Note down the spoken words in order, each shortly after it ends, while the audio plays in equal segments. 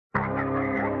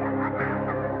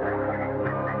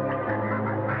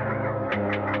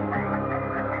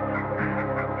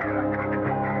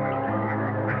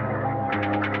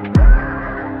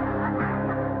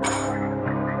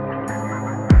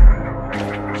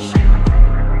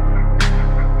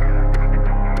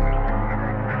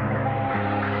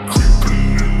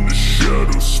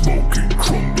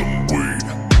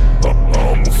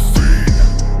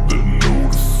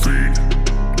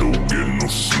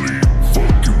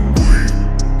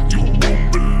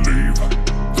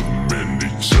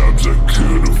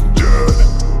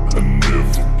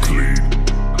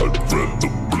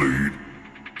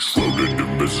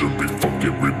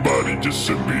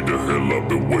Send me to hell, I've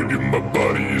been waiting, my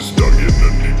body is dying, I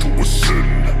need to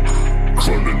ascend.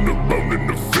 Crawling around in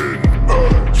the fin,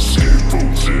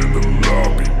 scapegoats in the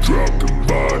lobby, dropping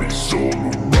bodies all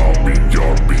around me.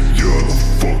 Army of the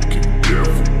fucking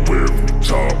devil, wearing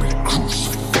Tommy,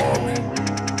 crucify me.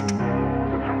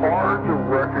 It's hard to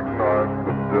recognize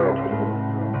the devil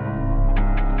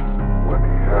when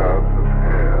he has his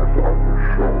hand on your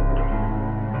shoulder.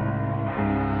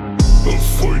 I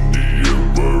find the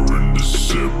error in the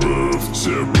center of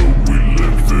terror we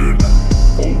live in.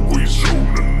 Always on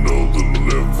another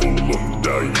level, I'm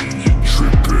dying, you're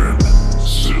tripping.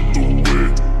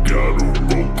 Silhouette, got a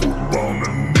rope around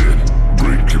the neck.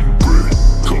 Breaking bread,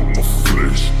 cut my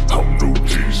flesh, I'm no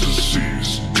Jesus,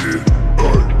 he's dead.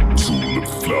 Tulip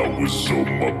flowers on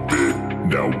my bed,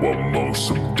 now I'm on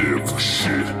some devil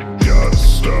shit. Gotta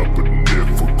stop but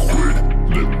never quit,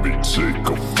 let me take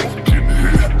a fucking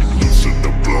hit. Losing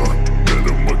the blood,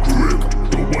 better my grip,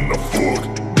 but when I fuck,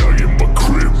 die in my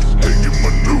crib. Hanging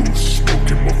my noose,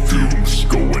 smoking my fumes,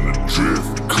 going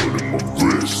adrift, cutting my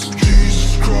wrist.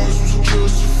 Jesus Christ was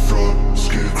just a front,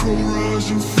 scarecrow rise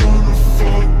in front of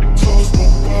fuck. Toss my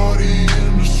body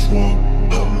in the swamp,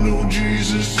 I'm no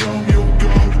Jesus, I'm your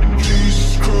God.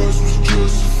 Jesus Christ was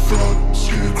just a front,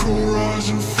 scarecrow rise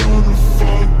in front